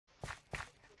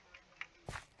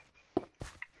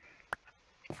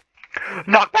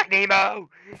Knockback Nemo!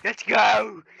 Let's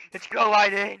go! Let's go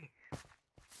right in!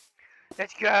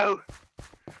 Let's go!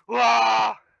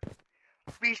 Whoa!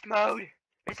 Beast mode!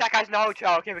 It's that guy's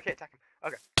Naruto. Okay, we can't attack him.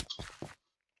 Okay.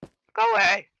 Go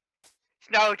away! It's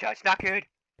Naruto, it's not good.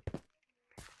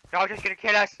 Naruto's gonna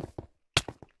kill us.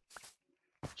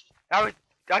 That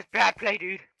was bad play,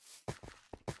 dude.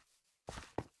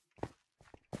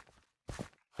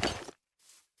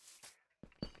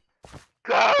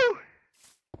 Go!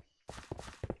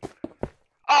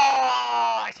 Oh,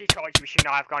 I see choice. We should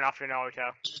not have gone after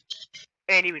Naruto.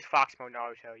 And he was Fox mode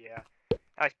Naruto, yeah.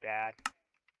 That was bad.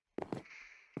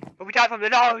 But we died from the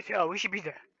Naruto. We should be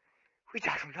there. We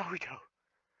died from Naruto.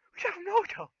 We died from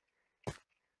Naruto.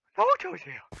 Naruto's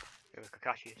here. There was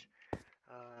Kakashi is.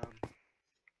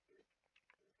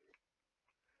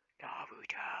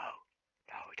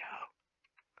 Naruto.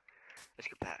 Let's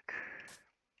go back.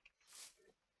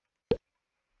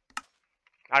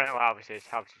 I don't know how this is.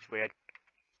 How this is weird.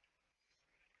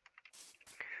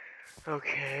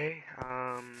 Okay.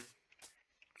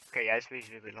 Okay, yeah, this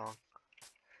video's really long.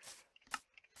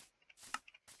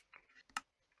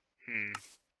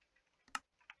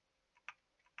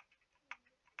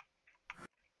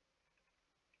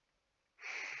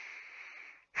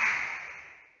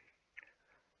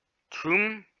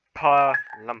 Troompa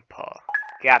Lumpa.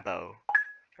 Gabbo.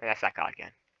 And that's that guy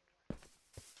again.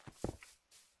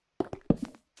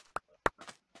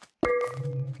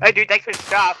 Hey dude, thanks for the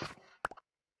stuff.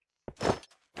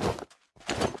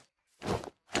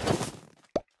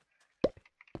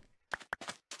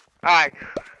 Alright.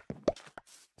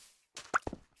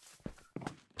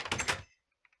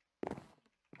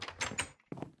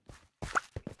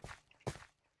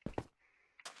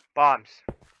 Bombs.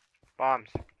 Bombs.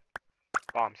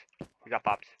 Bombs. We got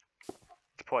bombs.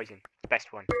 It's poison. It's the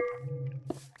best one.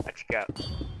 Let's go.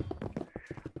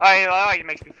 Oh, it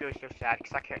makes me feel so sad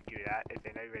because I can't do that. And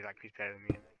then everybody like who's better than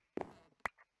me.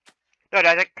 No,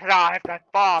 that's because I've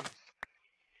got bombs.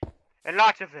 And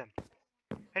lots of them.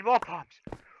 And more bombs.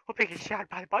 We're being shot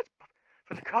by the butts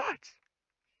for the cards.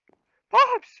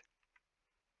 Bombs!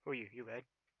 Who are you? You red?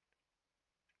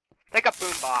 Take a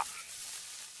boombox.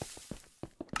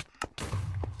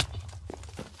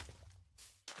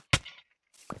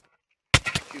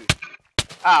 Dude.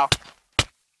 Ow.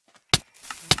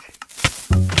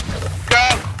 Go!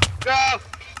 Go!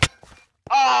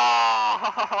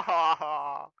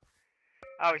 Oh!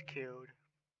 I was killed.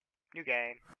 New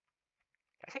game.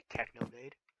 I say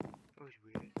Technoblade. It was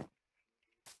weird.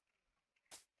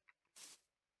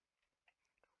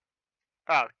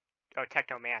 Oh,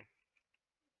 Techno Man.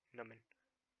 No man.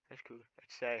 That's cool.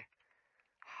 Let's say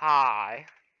hi.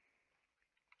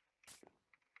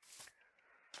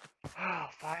 Oh,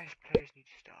 5 players need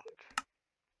to start.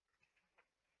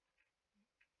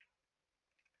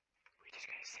 We're just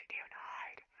gonna sit here and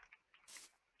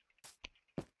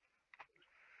hide.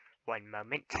 One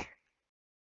moment.